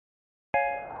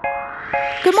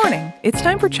Good morning. It's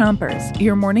time for Chompers,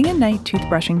 your morning and night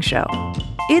toothbrushing show.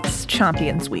 It's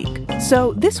Chompions week,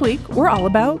 so this week we're all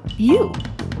about you.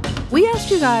 We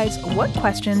asked you guys what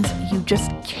questions you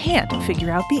just can't figure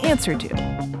out the answer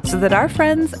to, so that our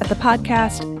friends at the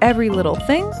podcast Every Little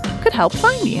Thing could help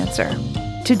find the answer.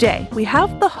 Today, we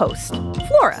have the host,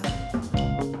 Flora.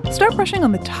 Start brushing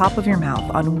on the top of your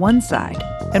mouth on one side,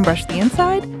 and brush the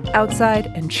inside, outside,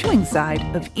 and chewing side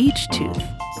of each tooth.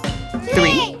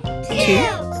 3, 2,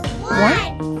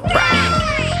 1,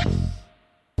 brush.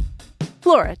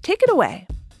 Flora, take it away.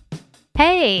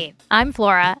 Hey, I'm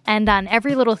Flora, and on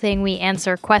Every Little Thing, we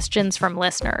answer questions from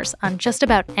listeners on just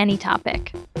about any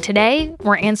topic. Today,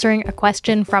 we're answering a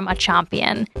question from a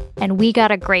Chompion, and we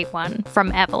got a great one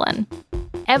from Evelyn.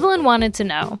 Evelyn wanted to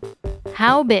know,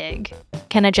 how big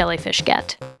can a jellyfish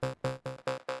get?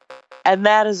 And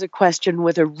that is a question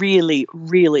with a really,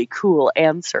 really cool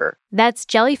answer. That's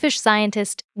jellyfish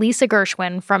scientist Lisa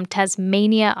Gershwin from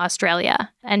Tasmania,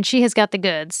 Australia, and she has got the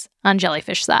goods on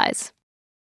jellyfish size.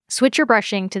 Switch your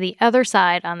brushing to the other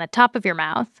side on the top of your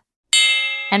mouth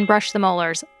and brush the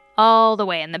molars all the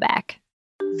way in the back.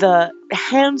 The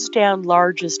hands down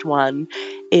largest one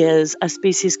is a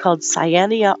species called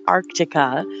Cyanea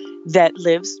arctica that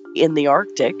lives in the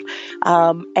Arctic,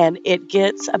 and it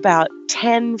gets about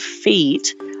 10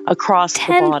 feet across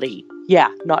the body. Yeah,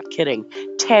 not kidding.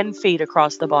 10 feet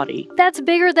across the body. That's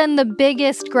bigger than the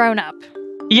biggest grown-up.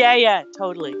 Yeah,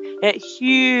 totally. A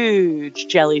huge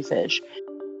jellyfish.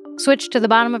 Switch to the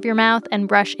bottom of your mouth and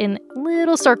brush in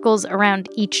little circles around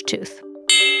each tooth.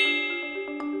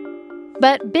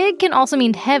 But big can also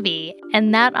mean heavy,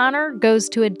 and that honor goes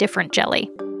to a different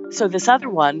jelly. So this other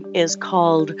one is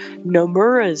called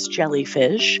Nomura's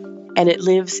jellyfish, and it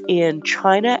lives in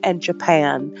China and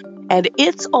Japan. And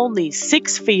it's only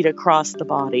 6 feet across the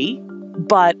body,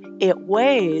 but it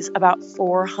weighs about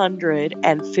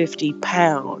 450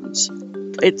 pounds.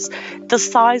 It's the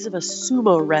size of a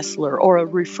sumo wrestler or a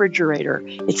refrigerator.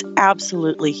 It's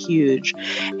absolutely huge.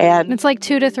 And it's like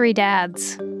 2 to 3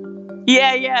 dads.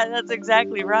 Yeah, that's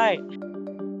exactly right.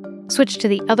 Switch to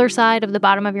the other side of the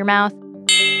bottom of your mouth,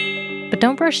 but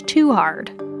don't brush too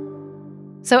hard.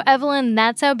 So Evelyn,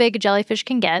 that's how big a jellyfish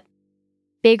can get.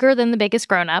 Bigger than the biggest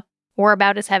grown-up, or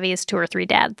about as heavy as 2 or 3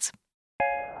 dads.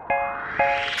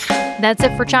 That's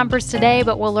it for Chompers today,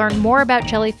 but we'll learn more about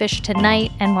jellyfish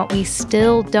tonight and what we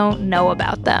still don't know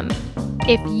about them.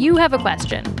 If you have a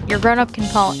question, your grown-up can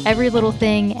call Every Little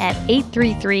Thing at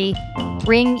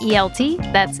 833-RING-ELT.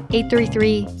 That's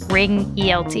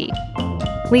 833-RING-ELT.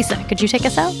 Lisa, could you take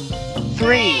us out?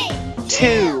 3,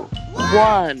 2,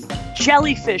 1.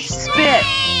 Jellyfish spit!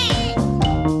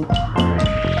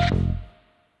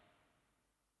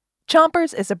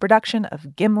 Chompers is a production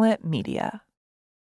of Gimlet Media.